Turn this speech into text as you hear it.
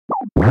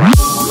This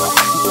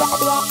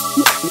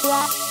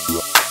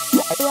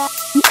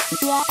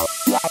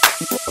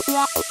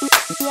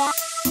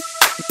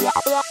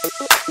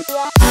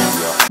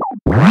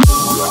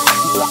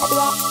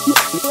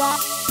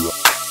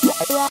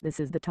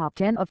is the top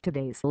 10 of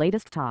today's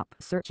latest top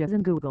searches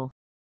in Google.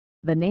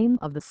 The name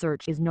of the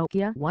search is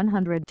Nokia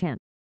 110.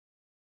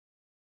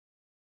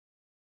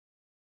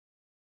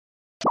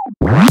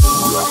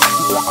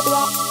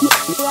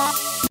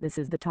 This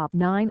is the top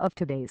 9 of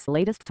today's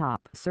latest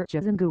top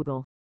searches in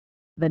Google.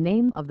 The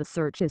name of the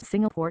search is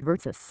Singapore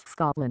versus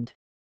Scotland.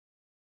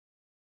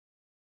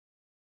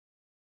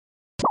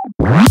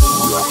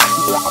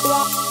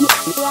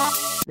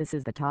 This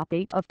is the top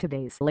 8 of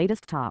today's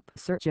latest top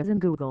searches in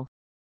Google.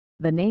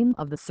 The name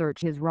of the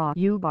search is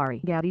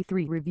Raju Gadi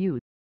 3 Review.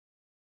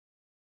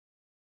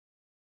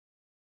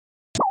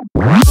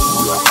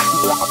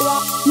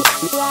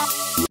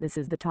 This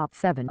is the top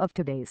 7 of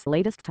today's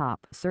latest top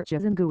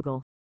searches in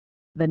Google.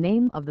 The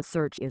name of the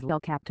search is Laal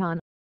Captain.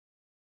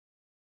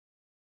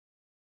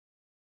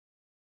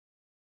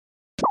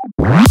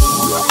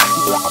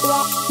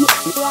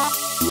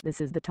 This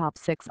is the top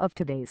 6 of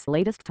today's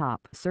latest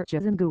top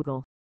searches in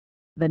Google.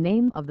 The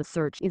name of the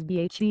search is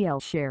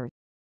BHEL Share.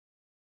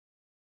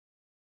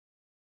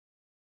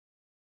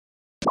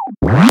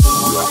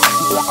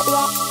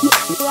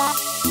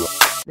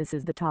 This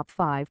is the top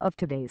 5 of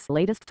today's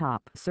latest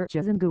top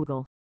searches in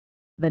Google.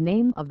 The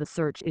name of the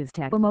search is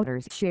Tata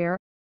Motors Share.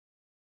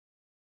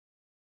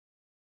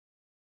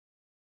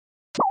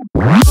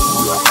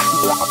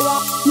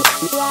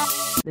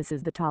 This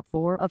is the top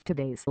 4 of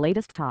today's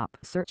latest top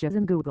searches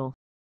in Google.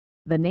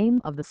 The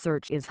name of the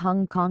search is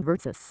Hong Kong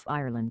versus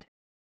Ireland.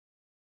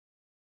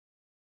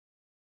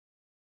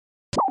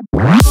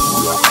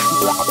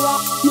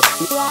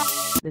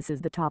 This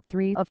is the top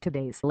 3 of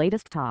today's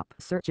latest top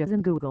searches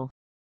in Google.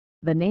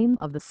 The name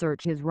of the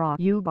search is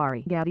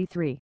Raju Gadi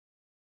 3.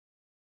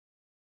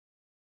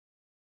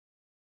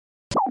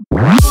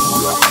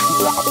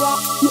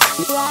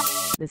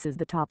 This is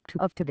the top 2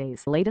 of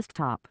today's latest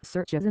top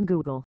searches in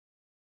Google.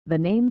 The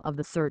name of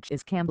the search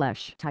is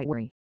Kamlesh.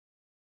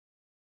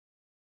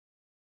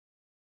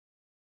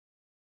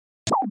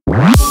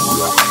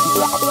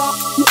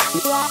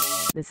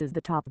 This is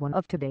the top 1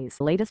 of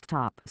today's latest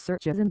top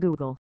searches in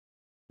Google.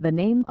 The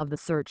name of the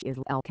search is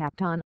Laal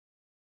Captain.